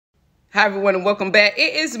Hi everyone and welcome back.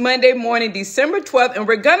 It is Monday morning, December 12th, and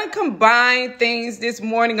we're going to combine things this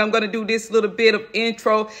morning. I'm going to do this little bit of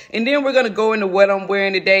intro, and then we're going to go into what I'm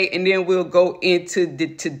wearing today, and then we'll go into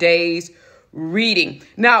today's reading.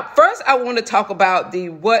 Now, first I want to talk about the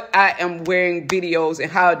what I am wearing videos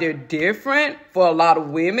and how they're different for a lot of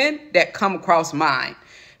women that come across mine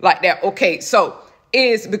like that. Okay, so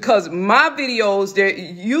is because my videos, they're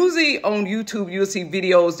usually on YouTube, you'll see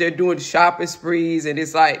videos, they're doing shopping sprees, and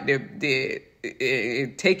it's like they're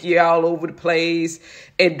take you all over the place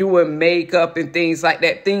and doing makeup and things like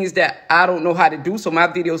that, things that I don't know how to do. So my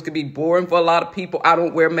videos could be boring for a lot of people. I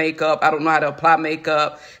don't wear makeup. I don't know how to apply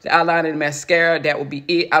makeup, the eyeliner and mascara, that would be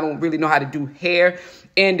it. I don't really know how to do hair.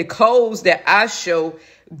 And the clothes that I show,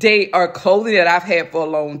 they are clothing that I've had for a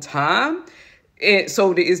long time. And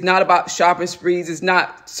so it's not about shopping sprees. It's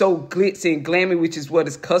not so glitzy and glammy, which is what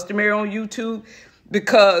is customary on YouTube.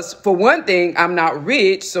 Because for one thing, I'm not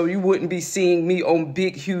rich, so you wouldn't be seeing me on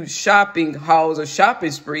big, huge shopping hauls or shopping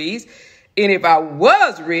sprees. And if I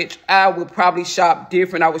was rich, I would probably shop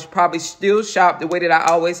different. I would probably still shop the way that I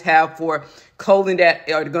always have for clothing that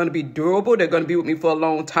are going to be durable. They're going to be with me for a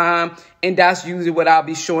long time. And that's usually what I'll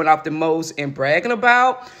be showing off the most and bragging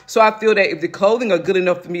about. So I feel that if the clothing are good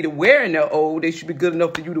enough for me to wear and they're old, they should be good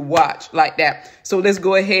enough for you to watch like that. So let's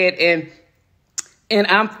go ahead and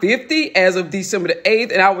I'm 50 as of December the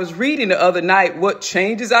 8th. And I was reading the other night what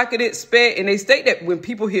changes I could expect. And they state that when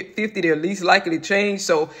people hit 50, they're least likely to change.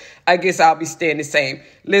 So I guess I'll be staying the same.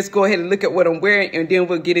 Let's go ahead and look at what I'm wearing, and then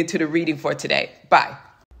we'll get into the reading for today. Bye.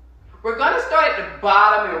 We're going to start at the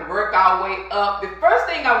bottom and work our way up. The first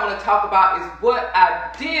thing I want to talk about is what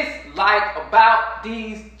I dislike about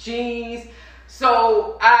these jeans.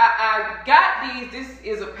 So I got these. This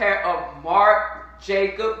is a pair of Marc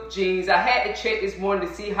Jacob jeans. I had to check this morning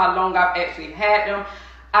to see how long I've actually had them.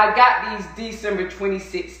 I got these December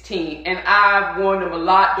 2016, and I've worn them a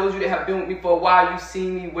lot. Those of you that have been with me for a while, you've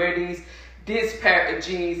seen me wear this pair of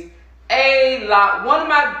jeans a lot. One of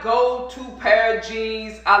my go-to pair of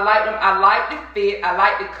jeans. I like them. I like the fit. I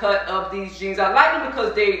like the cut of these jeans. I like them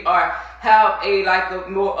because they have a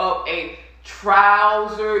more of a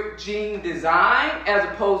trouser jean design as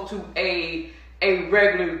opposed to a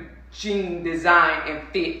regular jean design and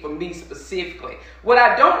fit for me specifically. What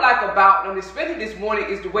I don't like about them, especially this morning,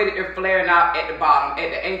 is the way that they're flaring out at the bottom, at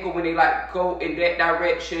the ankle, when they like go in that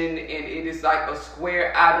direction and it is like a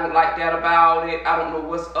square. I don't like that about it. I don't know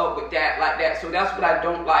what's up with that like that. So that's what I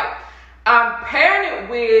don't like. I'm pairing it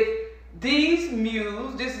with these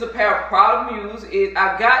Muse. This is a pair of Prada Muse.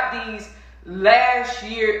 I got these last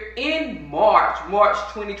year in March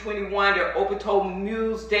 2021. They're open-toe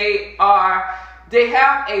Muse. They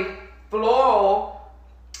have a floral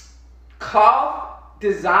cloth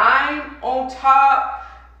design on top.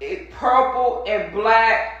 It's purple and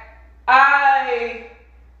black. I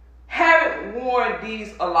haven't worn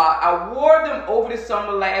these a lot. I wore them over the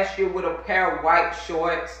summer last year with a pair of white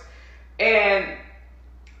shorts, and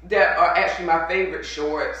that are actually my favorite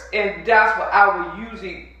shorts. And that's what I would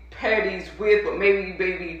usually pair these with, but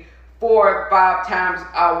maybe 4 or 5 times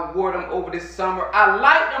I wore them over this summer. I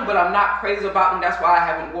like them, but I'm not crazy about them. That's why I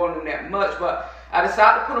haven't worn them that much. But I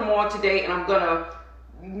decided to put them on today, and I'm going to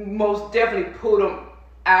most definitely put them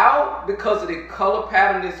out because of the color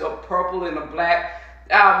pattern. It's a purple and a black.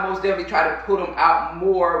 I'll most definitely try to put them out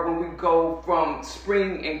more when we go from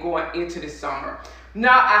spring and going into the summer.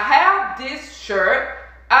 Now, I have this shirt.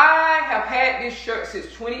 I have had this shirt since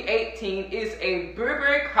 2018. It's a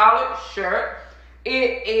Burberry collared shirt.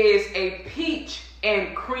 It is a peach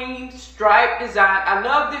and cream stripe design. I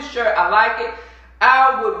love this shirt. I like it.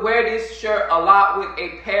 I would wear this shirt a lot with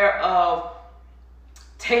a pair of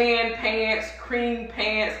tan pants, cream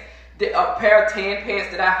pants, a pair of tan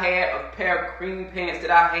pants that I had, a pair of cream pants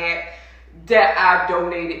that I had that I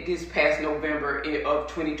donated this past November of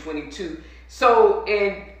 2022. So,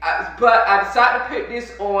 but I decided to put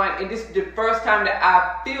this on, and this is the first time that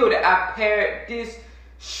I feel that I paired this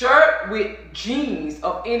shirt with jeans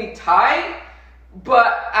of any type.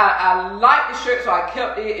 But I like the shirt, so I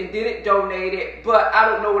kept it and didn't donate it. But I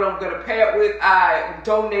don't know what I'm going to pair it with. I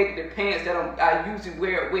donated the pants that I usually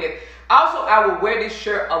wear it with. Also, I will wear this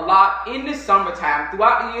shirt a lot in the summertime.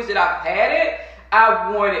 Throughout the years that I've had it,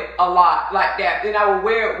 I've worn it a lot like that. Then I will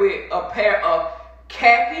wear it with a pair of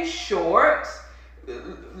khaki shorts,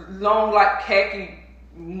 long like khaki,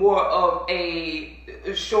 more of a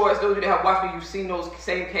shorts. Those of you that have watched me, you've seen those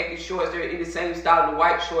same khaki shorts. They're in the same style of the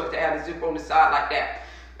white shorts that have a zipper on the side like that.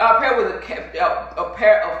 A pair with a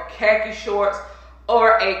pair of khaki shorts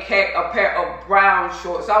or a pair of brown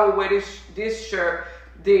shorts. So I will wear this shirt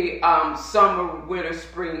the summer, winter,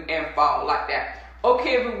 spring, and fall like that.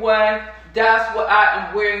 Okay, everyone, that's what I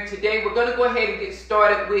am wearing today. We're going to go ahead and get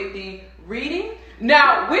started with the reading.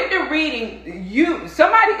 Now, with the reading,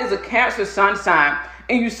 somebody is a Cancer sun sign,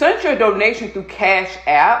 and you sent your donation through Cash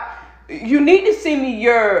App. You need to send me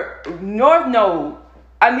your North Node.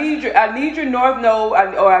 I need your North Node,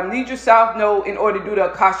 or I need your South Node in order to do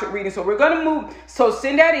the Akashic reading. So we're going to move. So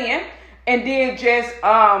send that in, and then just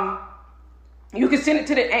you can send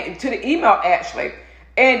it to the email actually,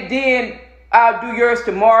 and then I'll do yours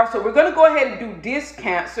tomorrow. So we're going to go ahead and do this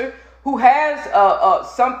Cancer who has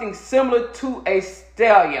something similar to a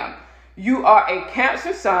stellium. You are a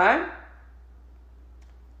Cancer sun,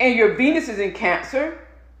 and your Venus is in Cancer.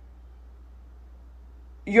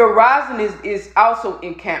 Your rising is also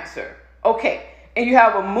in Cancer. Okay, and you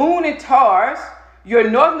have a moon in Taurus. Your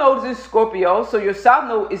North Node is in Scorpio, so your South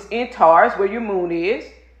Node is in Taurus, where your moon is.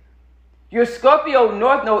 Your Scorpio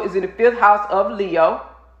North Node is in the 5th house of Leo.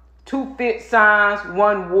 2 fit signs,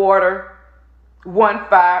 1 water, 1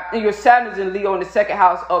 fire. And your Saturn is in Leo in the 2nd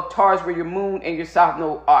house of Taurus, where your moon and your South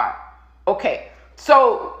Node are. Okay,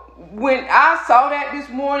 so when I saw that this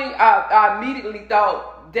morning, I immediately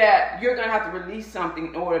thought that you're going to have to release something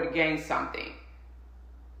in order to gain something.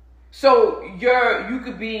 So you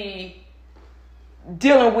could be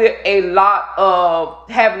dealing with a lot of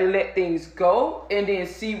having to let things go and then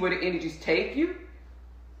see where the energies take you.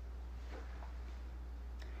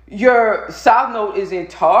 Your South Node is in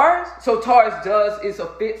Taurus. So Taurus is a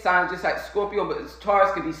fit sign just like Scorpio, but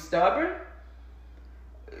Taurus can be stubborn.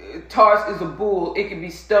 Taurus is a bull. It can be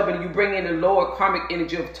stubborn. You bring in the lower karmic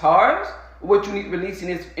energy of Taurus. What you need to release in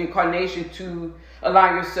this incarnation to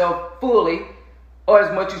align yourself fully or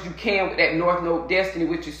as much as you can with that North Node destiny,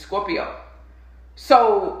 which is Scorpio.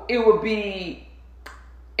 So it would be,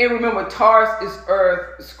 and remember, Taurus is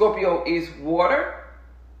earth, Scorpio is water.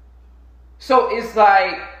 So it's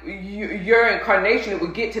like your incarnation, it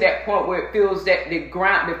would get to that point where it feels that the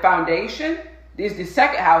foundation is the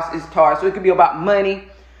 2nd house is Taurus. So it could be about money.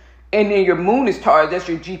 And then your moon is Taurus, that's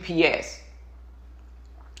your GPS.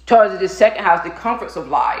 Taurus is the 2nd house, the comforts of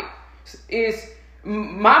life.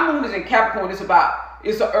 My moon is in Capricorn. It's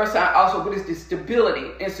an earth sign also, but it's the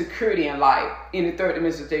stability and security in life in the 3rd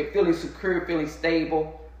dimensional state, feeling secure, feeling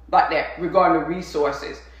stable, like that, regarding the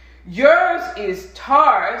resources. Yours is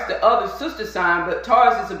Taurus, the other sister sign, but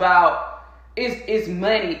Taurus is about, is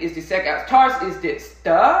money, is the 2nd house. Taurus is the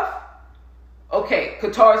stuff. Okay,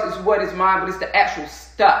 because Taurus is what is mine, but it's the actual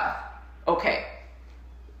stuff. Okay.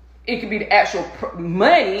 It could be the actual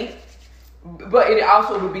money, but it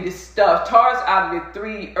also would be the stuff. Taurus out of the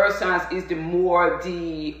 3 earth signs is the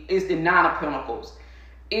 9 of pentacles.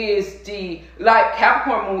 Like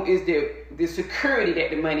Capricorn moon is the security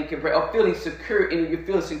that the money can bring, or feeling secure, and you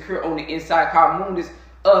feel secure on the inside. Our moon is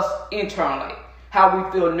us internally. How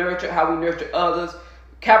we feel nurtured, how we nurture others.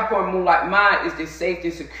 Capricorn moon, like mine, is the safety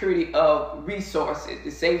and security of resources,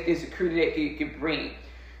 the safety and security that you can bring.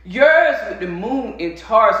 Yours with the moon in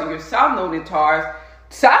Taurus and your South Node in Taurus.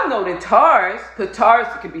 South Node in Taurus, because Taurus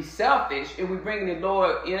can be selfish, and we bring in the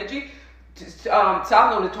lower energy. South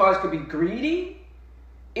Node in Taurus could be greedy.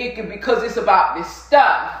 It could be because it's about this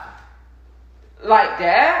stuff like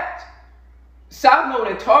that. South Node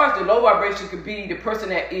in Taurus, the low vibration could be the person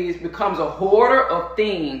that becomes a hoarder of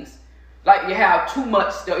things. Like you have too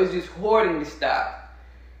much stuff, it's just hoarding the stuff.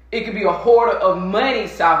 It could be a hoarder of money,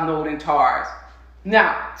 South Node in Taurus.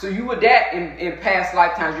 Now, so you were that in past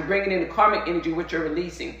lifetimes. You're bringing in the karmic energy, which you're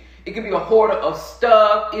releasing. It could be a hoarder of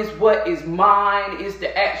stuff. It's what is mine. It's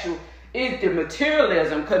the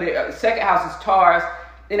materialism. Because the 2nd house is Taurus,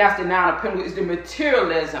 and that's the 9 of pentacles. It's the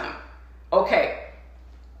materialism. Okay.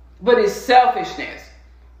 But it's selfishness.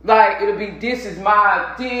 Like, it'll be, this is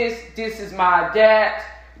my this is my that,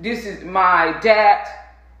 this is my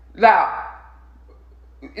that. Now,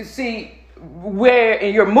 see, where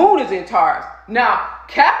in your moon is in Taurus. Now,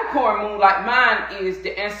 Capricorn moon, like mine, is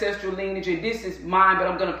the ancestral lineage, and this is mine, but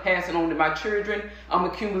I'm going to pass it on to my children. I'm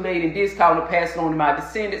accumulating this, I'm going to pass it on to my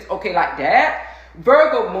descendants. Okay, like that.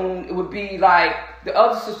 Virgo moon, it would be like the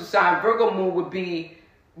other sister sign. Virgo moon would be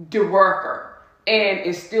the worker and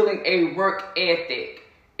instilling a work ethic.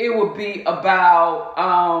 It would be about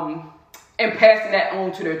and passing that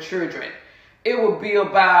on to their children. It would be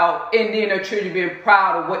about, and then their children being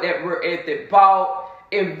proud of what that work ethic brought.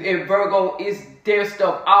 And Virgo is their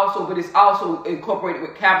stuff also, but it's also incorporated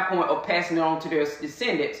with Capricorn of passing it on to their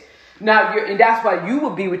descendants. Now, and that's why you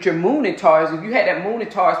would be with your moon in Taurus. If you had that moon in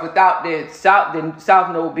Taurus without the South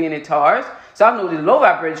Node being in Taurus, South Node is low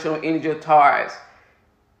vibrational energy of Taurus.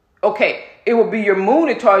 Okay, it would be your moon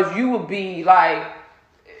in Taurus. You would be like,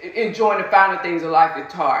 enjoying the finer things of life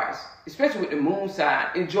is Taurus, especially with the moon sign.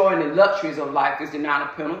 Enjoying the luxuries of life is the Nine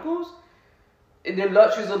of Pentacles. The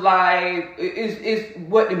luxuries of life is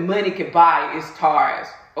what the money can buy is Taurus.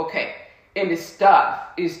 Okay. And the stuff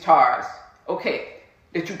is Taurus. Okay.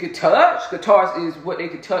 That you can touch. Because Taurus is what they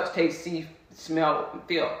can touch, taste, see, smell, and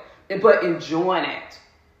feel. But enjoying it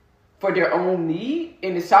for their own need.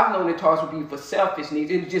 And the South Node in Taurus would be for selfish needs.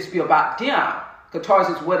 It would just be about them. Because Taurus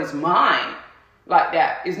is what is mine. Like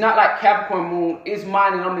that. It's not like Capricorn moon. It's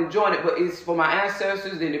mine and I'm enjoying it. But it's for my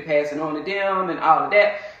ancestors. Then they're passing on to them and all of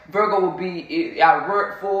that. Virgo will be, I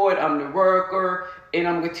work for it. I'm the worker. And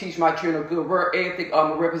I'm going to teach my children a good work ethic. I'm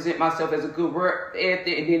going to represent myself as a good work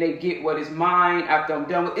ethic. And then they get what is mine after I'm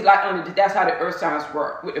done with it. It's like, that's how the earth signs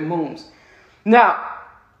work with the moons. Now,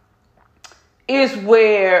 it's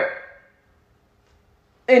where,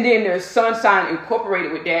 and then there's sun sign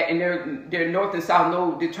incorporated with that. And their north and south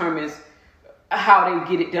node determines how they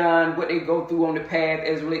get it done, what they go through on the path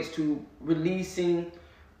as it relates to releasing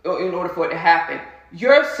in order for it to happen.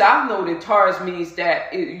 Your South Node in Taurus means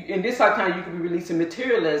that in this lifetime you could be releasing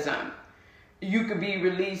materialism. You could be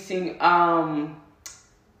releasing or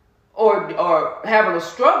having a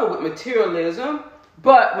struggle with materialism,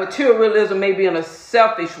 but materialism may be in a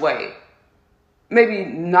selfish way. Maybe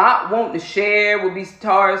not wanting to share would be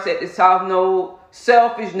Taurus at the South Node.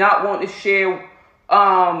 Selfish, not wanting to share.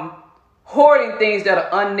 Hoarding things that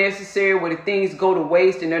are unnecessary, where the things go to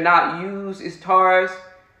waste and they're not used is Taurus.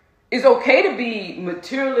 It's okay to be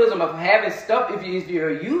materialism of having stuff if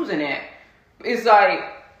you're using it. It's like,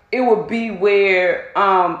 it would be where,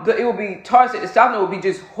 it would be Taurus at the South Node would be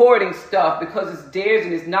just hoarding stuff because it's theirs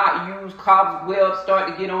and it's not used. Cobwebs start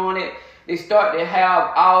to get on it. They start to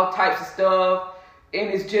have all types of stuff and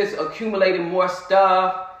it's just accumulating more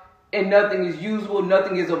stuff and nothing is usable.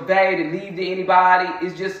 Nothing is of value to leave to anybody.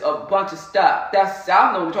 It's just a bunch of stuff. That's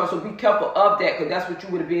South Node in Taurus, so be careful of that because that's what you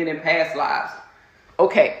would have been in past lives.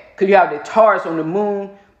 Okay, because you have the Taurus on the moon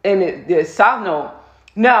and the South Node.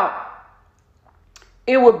 Now,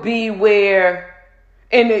 it would be where,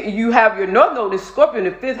 and you have your North Node, the Scorpio, in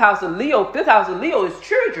the 5th house of Leo. 5th house of Leo is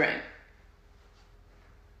children.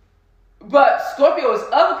 But Scorpio is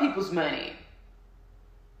other people's money.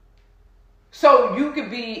 So there could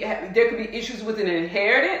be issues with an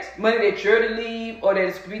inheritance, money that you're to leave or that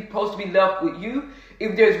is supposed to be left with you.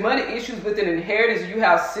 If there's money issues with an inheritance, you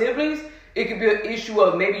have siblings, it could be an issue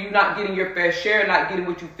of maybe you not getting your fair share, not getting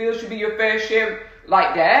what you feel should be your fair share,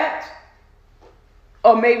 like that.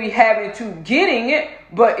 Or maybe having to getting it,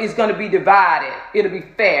 but it's going to be divided. It'll be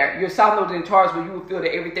fair. Your South Node in Taurus where you will feel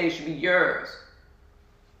that everything should be yours.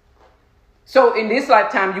 So in this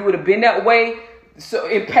lifetime, you would have been that way. So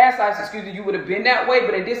in past lives, you would have been that way.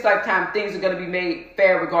 But in this lifetime, things are going to be made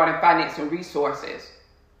fair regarding finance and resources.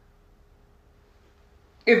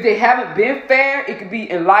 If they haven't been fair, it could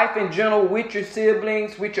be in life in general with your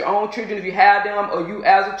siblings, with your own children if you have them, or you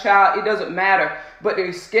as a child. It doesn't matter. But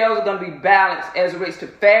the scales are going to be balanced as it relates to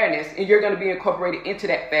fairness, and you're going to be incorporated into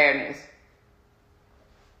that fairness.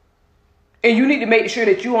 And you need to make sure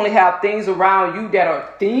that you only have things around you that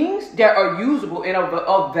are things that are usable and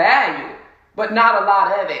of value, but not a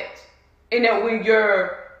lot of it. And that when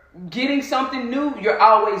you're getting something new, you're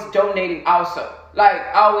always donating also. Like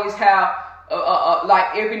I always have...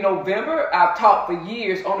 like every November, I've talked for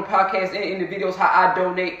years on the podcast and in the videos how I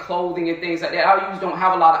donate clothing and things like that. I usually don't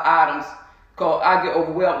have a lot of items because I get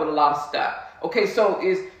overwhelmed with a lot of stuff. Okay, so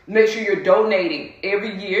is make sure you're donating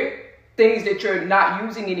every year things that you're not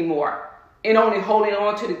using anymore and only holding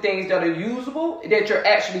on to the things that are usable that you're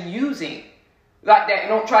actually using. Like that, and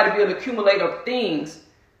don't try to be an accumulator of things.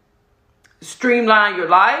 Streamline your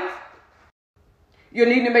life. You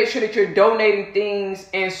need to make sure that you're donating things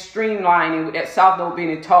and streamlining with that South Node being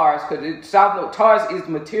in Taurus. Because South Node, Taurus is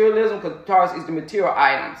materialism, because Taurus is the material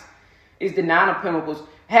items. It's the Nine of Pentacles.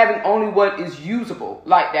 Having only what is usable,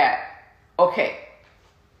 like that. Okay.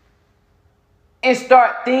 And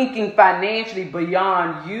start thinking financially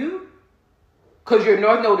beyond you. Because your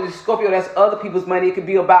North Node is Scorpio, that's other people's money. It could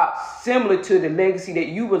be about similar to the legacy that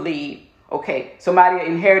you will leave. Okay. Somebody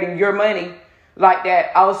inheriting your money. Like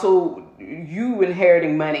that, also you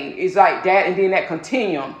inheriting money. It's like that, and then that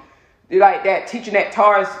continuum. Like that, teaching that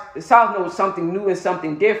Taurus, the South Node, something new and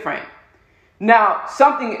something different. Now,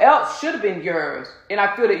 something else should have been yours, and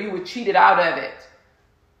I feel that you were cheated out of it.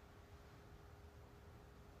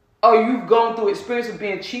 Or you've gone through experience of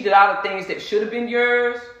being cheated out of things that should have been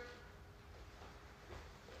yours.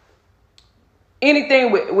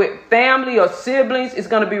 Anything with family or siblings is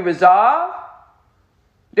going to be resolved.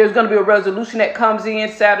 There's going to be a resolution that comes in.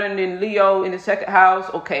 Saturn and Leo in the 2nd house.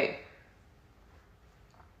 Okay.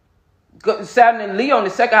 Saturn and Leo in the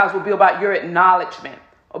second house will be about your acknowledgement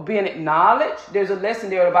or being acknowledged. There's a lesson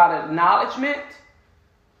there about acknowledgement.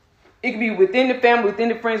 It could be within the family, within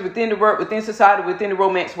the friends, within the work, within society, within the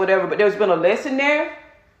romance, whatever. But there's been a lesson there.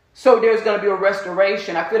 So there's going to be a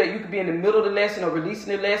restoration. I feel that you could be in the middle of the lesson or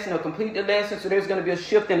releasing the lesson or complete the lesson. So there's going to be a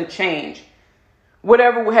shift and a change.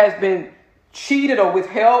 Whatever has been cheated or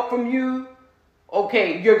withheld from you,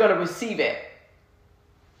 okay, you're going to receive it.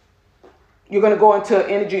 You're going to go into an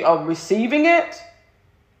energy of receiving it.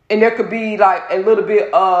 And there could be like a little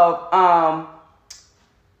bit of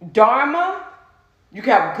dharma. You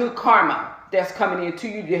can have good karma that's coming into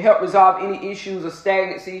you to help resolve any issues of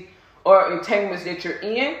stagnancy or entanglements that you're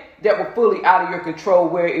in that were fully out of your control,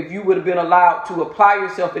 where if you would have been allowed to apply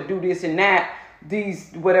yourself and do this and that,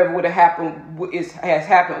 these, whatever would have happened has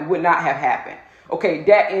happened, would not have happened. Okay,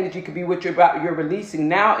 that energy could be what you're releasing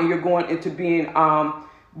now, and you're going into being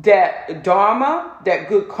that dharma, that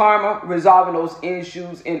good karma, resolving those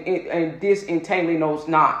issues and disentangling those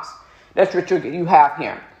knots. That's what you have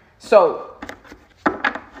here. So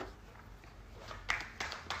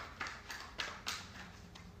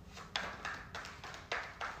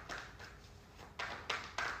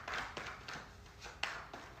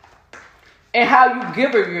and how you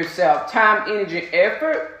give of yourself, time, energy, and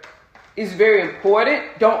effort is very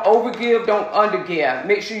important. Don't overgive, don't undergive.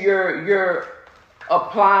 Make sure you're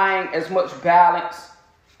applying as much balance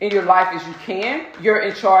in your life as you can. You're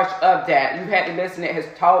in charge of that. You've had the lesson that has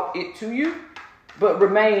taught it to you, but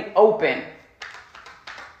remain open.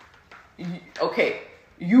 Okay,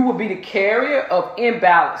 you will be the carrier of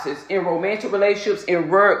imbalances in romantic relationships, in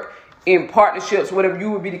work, in partnerships, whatever.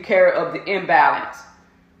 You will be the carrier of the imbalance,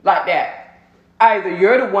 like that. Either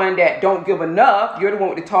you're the one that don't give enough, you're the one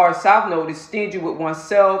with the Taurus South Node, is stingy with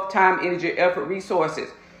oneself, time, energy, effort, resources.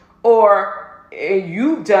 Or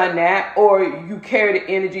you've done that, or you carry the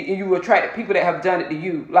energy and you attract the people that have done it to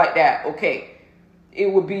you, like that. Okay,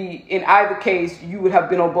 it would be, in either case, you would have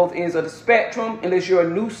been on both ends of the spectrum, unless you're a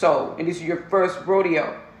new soul and this is your first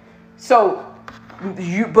rodeo. So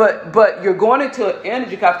but you're going into an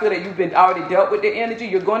energy, because I feel that you've been already dealt with the energy.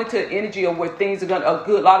 You're going into an energy of where things are going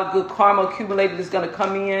to, a lot of good karma accumulated is going to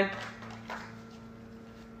come in.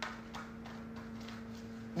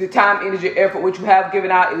 The time, energy, effort, which you have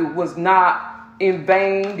given out, it was not in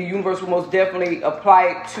vain. The universe will most definitely apply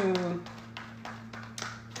it to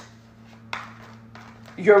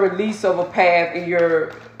your release of a path and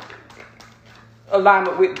your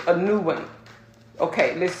alignment with a new one.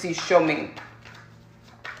 Okay, let's see, show me.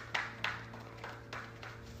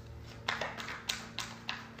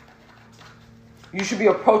 You should be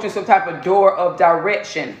approaching some type of door of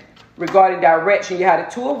direction. Regarding direction, you had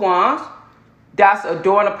the Two of Wands. That's a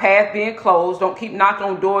door and a path being closed. Don't keep knocking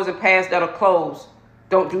on doors and paths that are closed.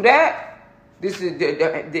 Don't do that. This is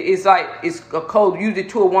it's like it's a code. Use the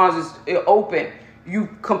Two of Wands is open.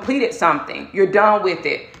 You completed something. You're done with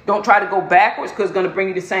it. Don't try to go backwards, because it's going to bring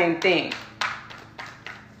you the same thing.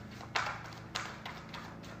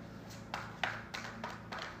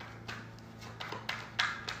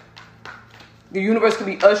 The universe can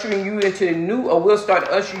be ushering you into the new, or will start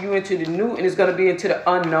to usher you into the new, and it's going to be into the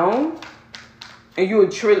unknown. And you will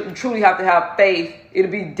truly have to have faith. It'll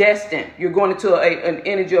be destined. You're going into an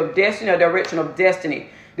energy of destiny, a direction of destiny.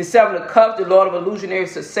 The Seven of Cups, the Lord of illusionary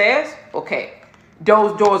success. Okay,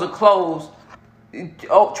 those doors are closed.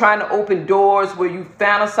 Trying to open doors where you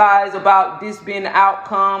fantasize about this being the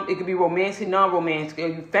outcome. It could be romantic, non-romantic.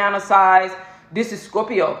 You fantasize. This is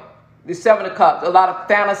Scorpio. The Seven of Cups, a lot of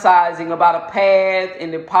fantasizing about a path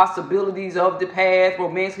and the possibilities of the path,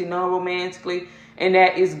 romantically, non-romantically, and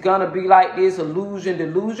that it's going to be like this, illusion,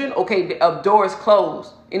 delusion. Okay, the door is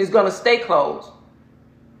closed, and it's going to stay closed.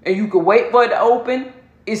 And you can wait for it to open,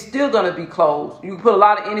 it's still going to be closed. You can put a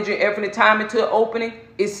lot of energy, effort, and time into the opening,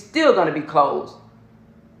 it's still going to be closed.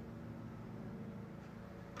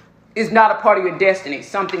 It's not a part of your destiny.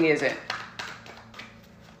 Something isn't.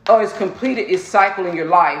 Or it's completed its cycle in your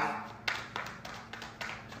life.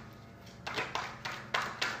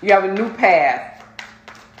 You have a new path.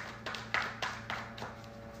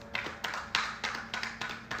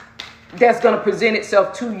 That's going to present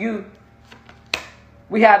itself to you.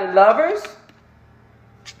 We have the Lovers,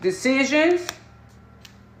 decisions,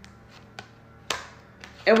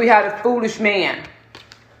 and we have the Foolish Man.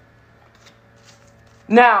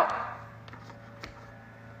 Now,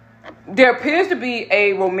 there appears to be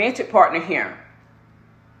a romantic partner here.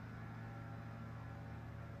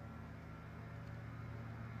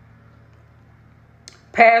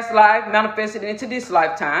 Past life manifested into this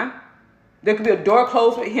lifetime. There could be a door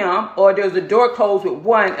closed with him, or there's a door closed with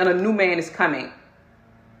one and a new man is coming.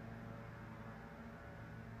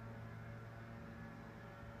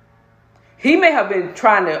 He may have been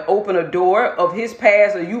trying to open a door of his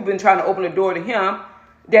past, or you've been trying to open a door to him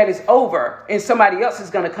that is over, and somebody else is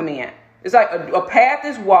going to come in. It's like a path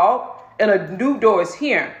is walked and a new door is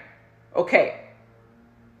here. Okay.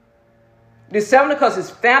 The Seven of Cups is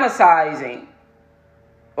fantasizing,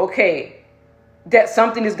 okay, that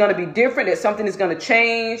something is going to be different, that something is going to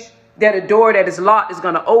change, that a door that is locked is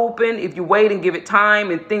going to open. If you wait and give it time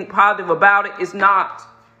and think positive about it, it's not.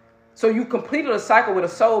 So you completed a cycle with a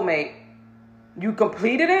soulmate. You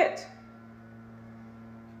completed it.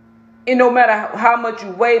 And no matter how much you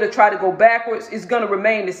wait or try to go backwards, it's going to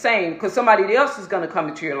remain the same because somebody else is going to come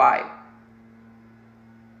into your life.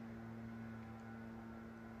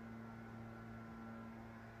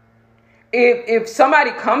 If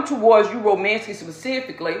somebody come towards you romantically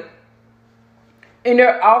specifically, and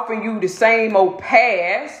they're offering you the same old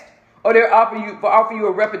past, or they're offering you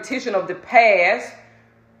a repetition of the past,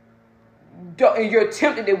 and you're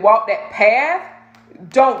tempted to walk that path,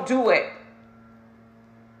 don't do it.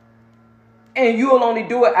 And you'll only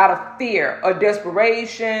do it out of fear or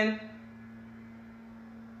desperation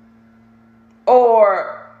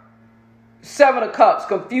or Seven of Cups,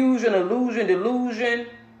 confusion, illusion, delusion,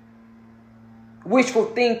 wishful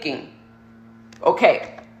thinking.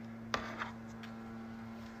 Okay.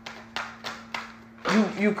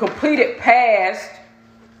 You completed past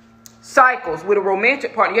cycles with a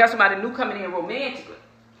romantic partner. You have somebody new coming in romantically.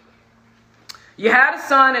 You had a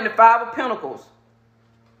Sun and the Five of Pentacles.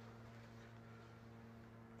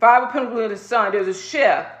 Five of Pentacles and the Sun. There's a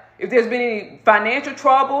shift. If there's been any financial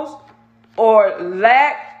troubles or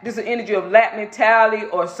lack, this is an energy of lack mentality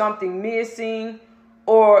or something missing,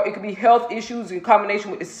 or it could be health issues in combination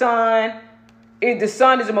with the Sun. The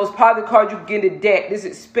Sun is the most positive card you can get in the deck. This is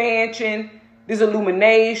expansion. This is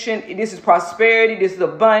illumination. This is prosperity. This is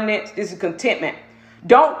abundance. This is contentment.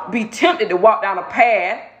 Don't be tempted to walk down a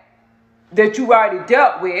path that you already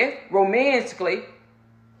dealt with romantically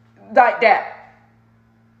like that.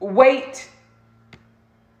 Wait.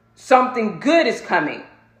 Something good is coming.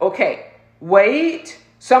 Okay. Wait.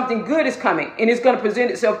 Something good is coming. And it's going to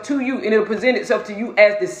present itself to you. And it'll present itself to you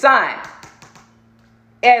as the sign.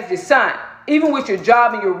 As the sign. Even with your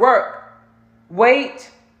job and your work. Wait.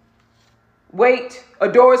 Wait. A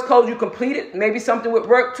door is closed. You complete it. Maybe something with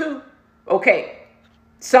work too. Okay.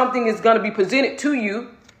 Something is going to be presented to you.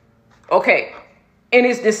 Okay. And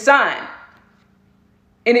it's the sign.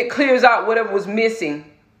 And it clears out whatever was missing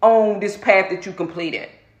on this path that you completed.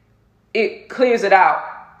 It clears it out.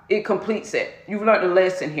 It completes it. You've learned a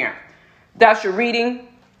lesson here. That's your reading.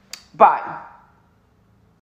 Bye.